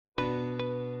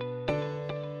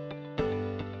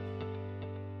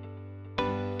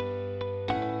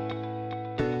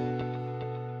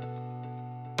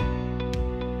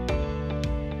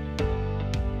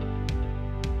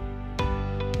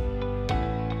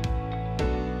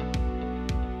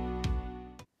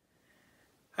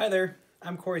Hi there,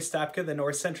 I'm Corey Stopka, the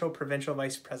North Central Provincial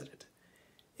Vice President.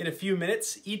 In a few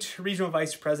minutes, each Regional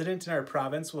Vice President in our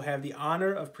province will have the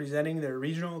honor of presenting their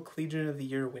Regional Collegian of the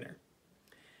Year winner.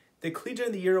 The Collegian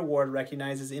of the Year award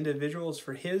recognizes individuals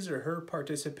for his or her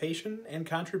participation and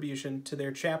contribution to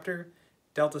their chapter,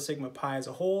 Delta Sigma Pi as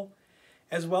a whole,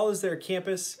 as well as their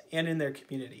campus and in their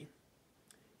community.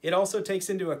 It also takes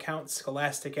into account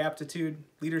scholastic aptitude,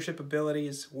 leadership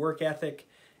abilities, work ethic,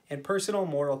 and personal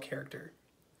moral character.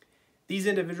 These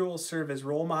individuals serve as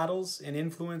role models and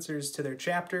influencers to their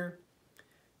chapter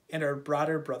and our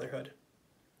broader brotherhood.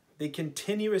 They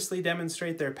continuously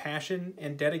demonstrate their passion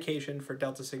and dedication for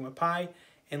Delta Sigma Pi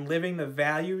and living the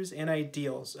values and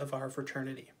ideals of our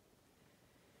fraternity.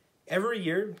 Every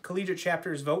year, collegiate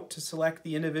chapters vote to select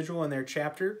the individual in their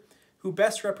chapter who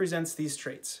best represents these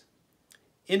traits.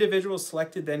 Individuals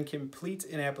selected then complete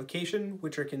an application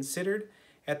which are considered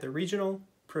at the regional,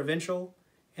 provincial,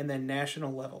 and then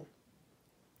national level.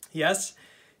 Yes,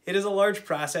 it is a large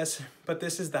process, but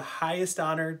this is the highest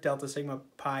honor Delta Sigma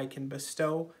Pi can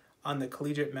bestow on the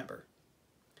collegiate member.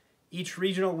 Each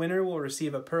regional winner will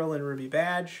receive a Pearl and Ruby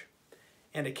badge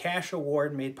and a cash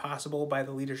award made possible by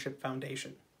the Leadership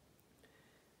Foundation.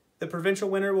 The provincial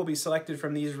winner will be selected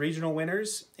from these regional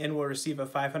winners and will receive a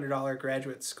 $500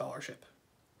 graduate scholarship.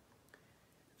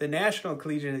 The National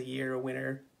Collegian of the Year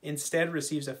winner instead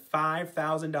receives a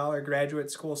 $5,000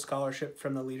 graduate school scholarship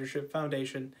from the Leadership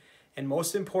Foundation and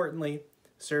most importantly,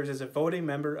 serves as a voting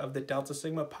member of the Delta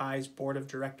Sigma Pi's Board of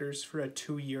Directors for a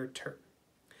 2-year term,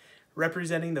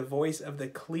 representing the voice of the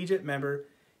collegiate member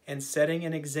and setting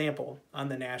an example on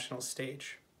the national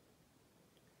stage.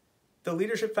 The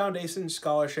Leadership Foundation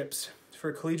scholarships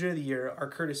for Collegian of the Year are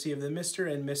courtesy of the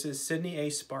Mr. and Mrs. Sidney A.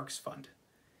 Sparks Fund.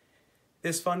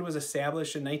 This fund was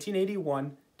established in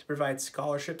 1981 to provide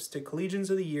scholarships to Collegians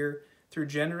of the Year through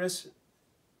generous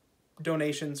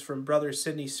donations from brother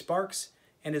Sidney Sparks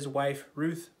and his wife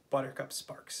Ruth Buttercup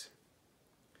Sparks.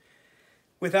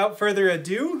 Without further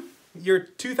ado, your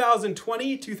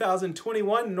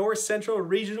 2020-2021 North Central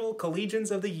Regional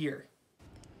Collegians of the Year.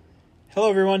 Hello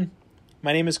everyone,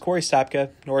 my name is Corey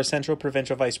Stopka, North Central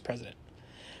Provincial Vice President.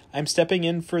 I'm stepping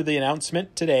in for the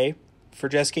announcement today for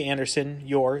Jessica Anderson,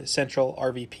 your Central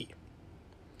RVP.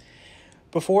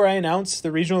 Before I announce the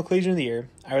Regional Collegian of the Year,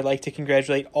 I would like to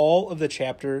congratulate all of the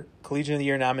Chapter Collegian of the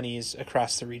Year nominees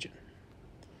across the region.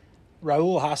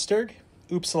 Raul Hosterg,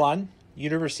 Upsilon,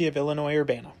 University of Illinois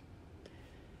Urbana.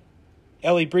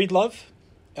 Ellie Breedlove,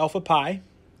 Alpha Pi,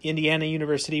 Indiana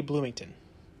University Bloomington.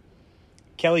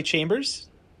 Kelly Chambers,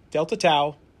 Delta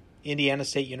Tau, Indiana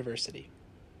State University.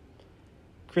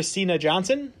 Christina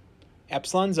Johnson,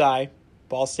 Epsilon Xi,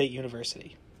 Ball State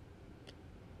University.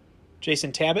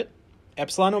 Jason Tabbitt,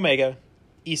 Epsilon Omega,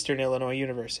 Eastern Illinois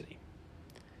University.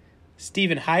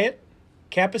 Stephen Hyatt,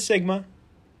 Kappa Sigma,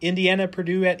 Indiana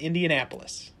Purdue at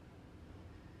Indianapolis.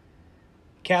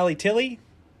 Callie Tilley,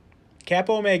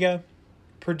 Kappa Omega,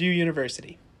 Purdue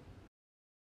University.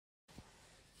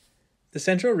 The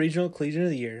Central Regional Collegian of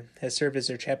the Year has served as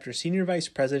their chapter senior vice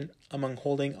president among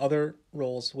holding other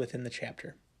roles within the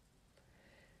chapter.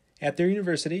 At their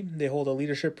university, they hold a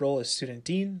leadership role as student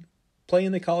dean, play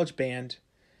in the college band,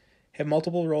 have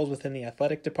multiple roles within the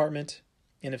athletic department,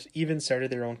 and have even started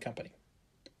their own company.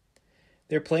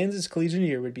 Their plans this collegian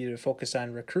year would be to focus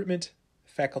on recruitment,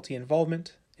 faculty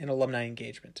involvement, and alumni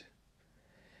engagement.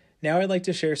 Now I'd like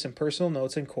to share some personal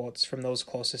notes and quotes from those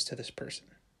closest to this person.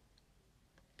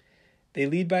 They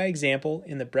lead by example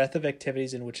in the breadth of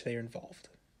activities in which they are involved.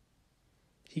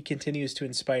 He continues to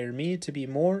inspire me to be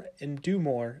more and do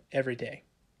more every day.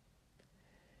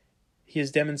 He has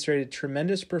demonstrated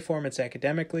tremendous performance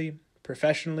academically,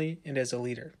 professionally, and as a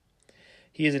leader.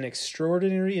 He is an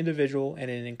extraordinary individual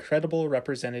and an incredible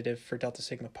representative for Delta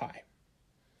Sigma Pi.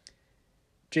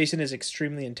 Jason is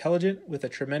extremely intelligent with a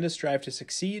tremendous drive to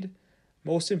succeed.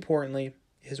 Most importantly,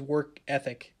 his work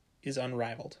ethic is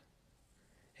unrivaled.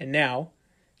 And now,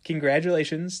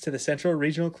 congratulations to the Central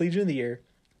Regional Collegian of the Year,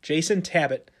 Jason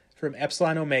Tabbitt from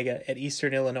Epsilon Omega at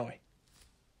Eastern Illinois.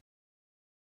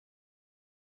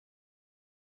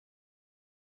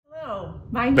 Hello,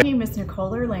 my name is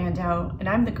Nicole Orlando, and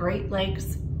I'm the Great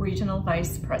Lakes Regional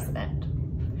Vice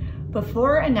President.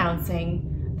 Before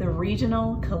announcing the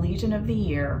Regional Collegian of the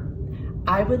Year,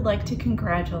 I would like to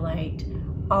congratulate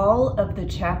all of the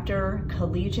Chapter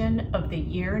Collegian of the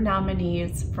Year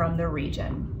nominees from the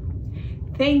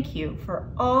region. Thank you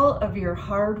for all of your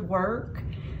hard work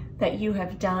that you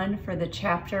have done for the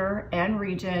chapter and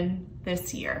region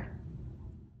this year.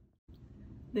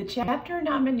 The chapter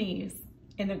nominees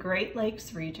in the Great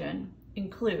Lakes region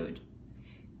include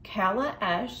Kala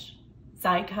Esh,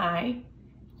 Xi Kai,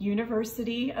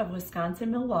 University of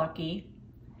Wisconsin-Milwaukee,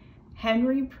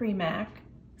 Henry Premack,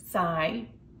 Psi,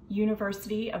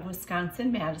 University of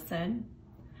Wisconsin-Madison,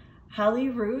 Holly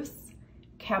Roos,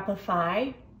 Kappa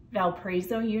Phi,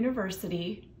 Valparaiso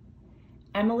University,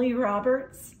 Emily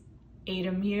Roberts,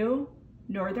 Ada Mu,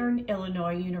 Northern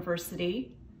Illinois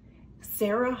University,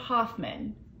 Sarah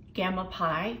Hoffman, Gamma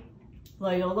Pi,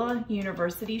 Loyola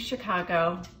University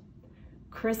Chicago,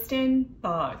 Kristen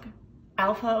Bogg,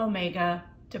 Alpha Omega,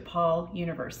 DePaul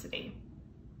University.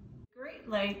 Great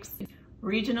Lakes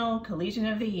Regional Collegian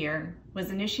of the Year was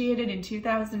initiated in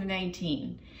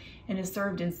 2019 and has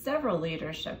served in several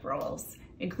leadership roles,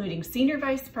 including Senior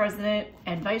Vice President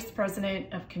and Vice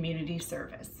President of Community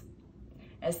Service.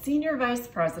 As Senior Vice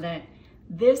President,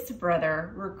 this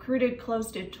brother recruited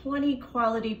close to 20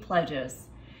 quality pledges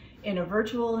in a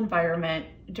virtual environment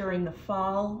during the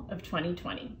fall of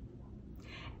 2020.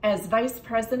 As Vice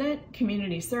President,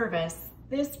 Community Service,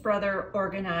 this brother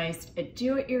organized a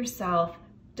do-it-yourself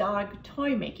dog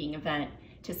toy making event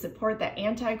to support the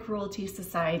Anti-Cruelty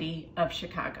Society of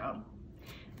Chicago.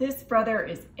 This brother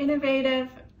is innovative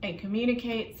and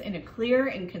communicates in a clear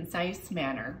and concise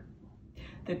manner.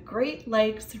 The Great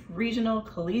Lakes Regional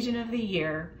Collegian of the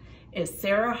Year is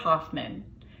Sarah Hoffman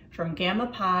from Gamma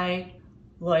Pi,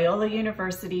 Loyola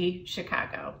University,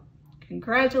 Chicago.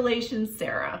 Congratulations,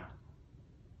 Sarah.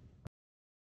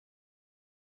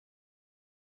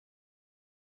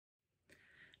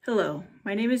 Hello,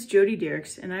 my name is Jody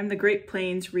Dierks, and I'm the Great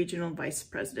Plains Regional Vice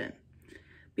President.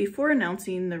 Before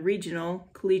announcing the Regional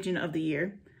Collegian of the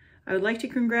Year, I would like to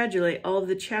congratulate all of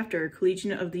the Chapter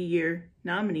Collegian of the Year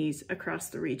nominees across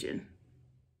the region.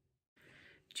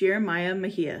 Jeremiah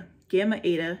Mejia, Gamma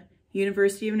Eta,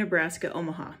 University of Nebraska,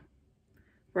 Omaha.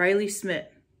 Riley Smith,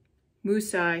 Mu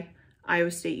Psi,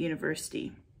 Iowa State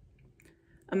University.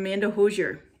 Amanda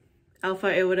Hosier, Alpha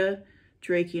Iota,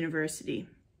 Drake University.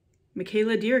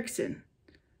 Michaela Dierksen,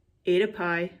 Eta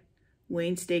Pi,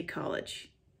 Wayne State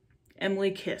College.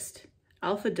 Emily Kist,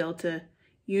 Alpha Delta,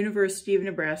 University of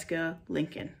Nebraska,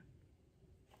 Lincoln.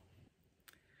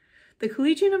 The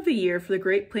Collegian of the Year for the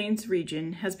Great Plains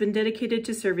region has been dedicated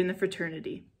to serving the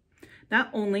fraternity, not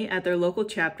only at their local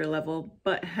chapter level,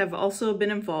 but have also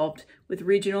been involved with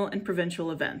regional and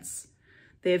provincial events.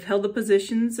 They have held the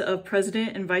positions of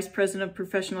President and Vice President of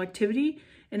Professional Activity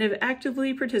and have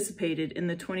actively participated in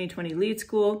the 2020 Lead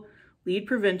School, Lead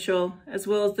Provincial, as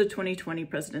well as the 2020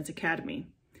 President's Academy.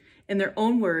 In their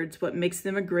own words, what makes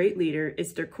them a great leader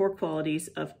is their core qualities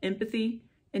of empathy,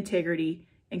 integrity,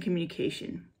 and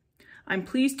communication. I'm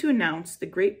pleased to announce the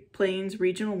Great Plains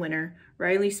Regional winner,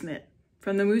 Riley Smith,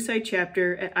 from the Mu Psi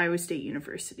chapter at Iowa State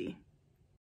University.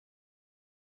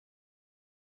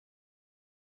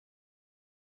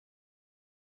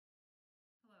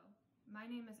 My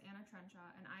name is Anna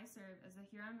Trenshaw, and I serve as the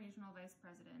Huron Regional Vice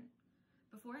President.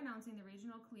 Before announcing the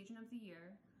Regional Collegian of the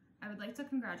Year, I would like to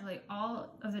congratulate all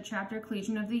of the Chapter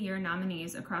Collegian of the Year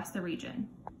nominees across the region.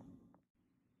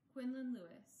 Quinlan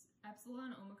Lewis,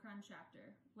 Epsilon Omicron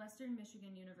Chapter, Western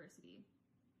Michigan University.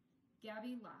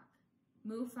 Gabby Locke,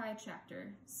 Mu Phi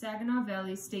Chapter, Saginaw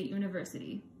Valley State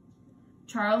University.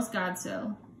 Charles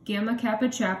Godsill, Gamma Kappa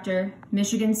Chapter,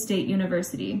 Michigan State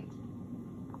University.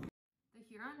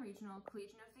 Regional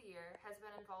Collegian of the Year has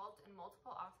been involved in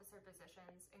multiple officer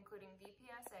positions, including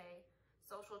VPSA,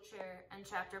 Social Chair, and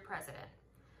Chapter President.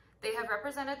 They have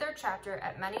represented their chapter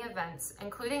at many events,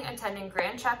 including attending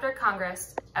Grand Chapter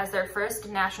Congress as their first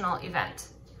national event.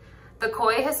 The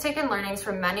COI has taken learnings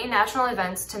from many national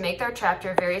events to make their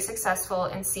chapter very successful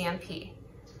in CMP.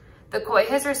 The COI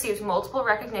has received multiple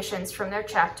recognitions from their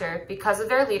chapter because of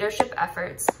their leadership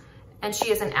efforts, and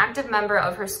she is an active member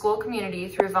of her school community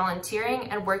through volunteering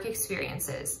and work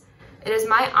experiences. It is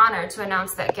my honor to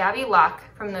announce that Gabby Locke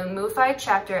from the Mu Phi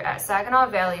chapter at Saginaw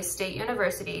Valley State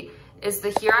University is the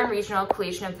Huron Regional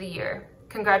Collegian of the Year.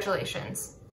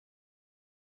 Congratulations.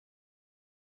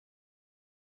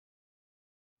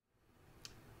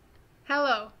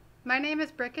 Hello, my name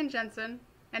is Bricken Jensen,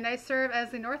 and I serve as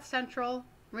the North Central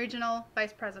Regional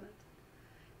Vice President.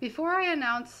 Before I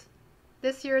announce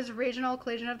this year's Regional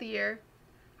Collegian of the Year,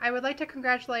 I would like to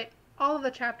congratulate all of the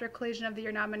Chapter Collegian of the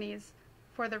Year nominees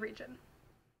for the region.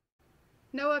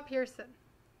 Noah Pearson,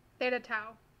 Theta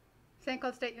Tau, St.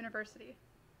 Cloud State University.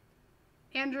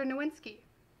 Andrew Nowinski,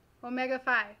 Omega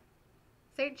Phi,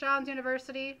 St. John's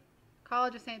University,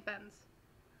 College of St. Ben's.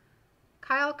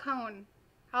 Kyle Cohn,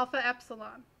 Alpha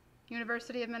Epsilon,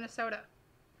 University of Minnesota.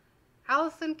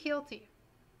 Allison Keelty,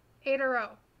 Eta Rho,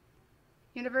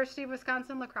 University of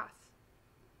Wisconsin-La Crosse.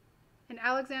 And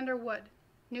Alexander Wood,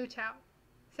 Nu Tau,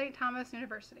 St. Thomas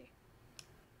University.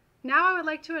 Now I would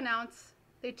like to announce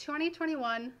the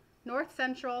 2021 North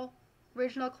Central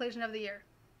Regional Collegian of the Year.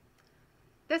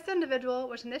 This individual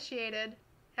was initiated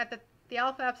at the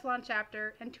Alpha Epsilon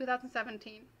chapter in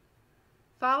 2017,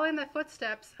 following the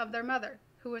footsteps of their mother,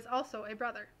 who is also a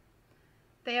brother.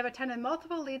 They have attended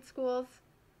multiple lead schools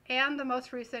and the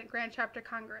most recent Grand Chapter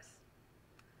Congress.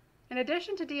 In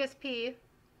addition to DSP,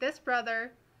 this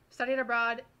brother studied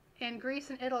abroad in Greece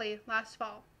and Italy last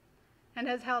fall and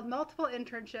has held multiple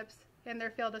internships in their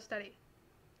field of study.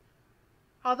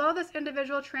 Although this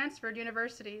individual transferred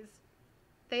universities,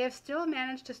 they have still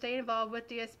managed to stay involved with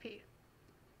DSP.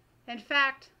 In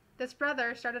fact, this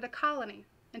brother started a colony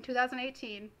in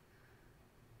 2018,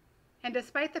 and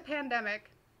despite the pandemic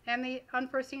and the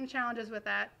unforeseen challenges with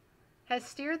that, has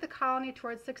steered the colony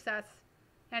towards success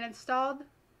and installed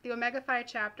the Omega Phi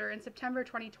chapter in September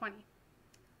 2020.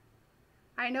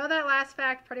 I know that last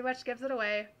fact pretty much gives it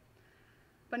away,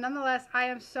 but nonetheless, I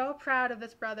am so proud of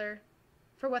this brother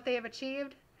for what they have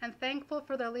achieved and thankful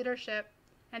for their leadership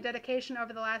and dedication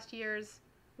over the last years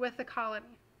with the colony.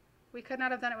 We could not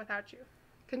have done it without you.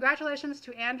 Congratulations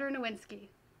to Andrew Nowinski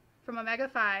from Omega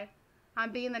Phi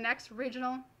on being the next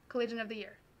Regional Collegian of the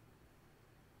Year.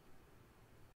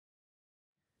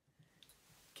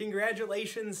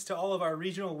 Congratulations to all of our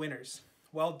regional winners.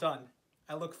 Well done.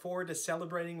 I look forward to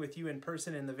celebrating with you in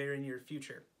person in the very near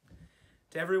future.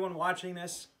 To everyone watching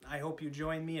this, I hope you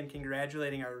join me in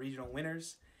congratulating our regional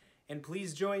winners. And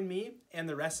please join me and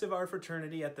the rest of our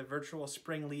fraternity at the virtual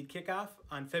Spring Lead Kickoff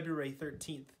on February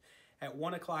 13th at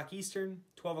 1 o'clock Eastern,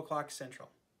 12 o'clock Central,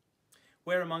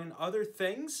 where, among other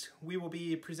things, we will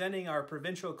be presenting our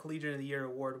Provincial Collegian of the Year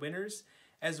Award winners,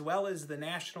 as well as the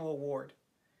National Award.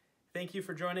 Thank you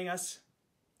for joining us.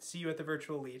 See you at the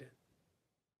virtual lead.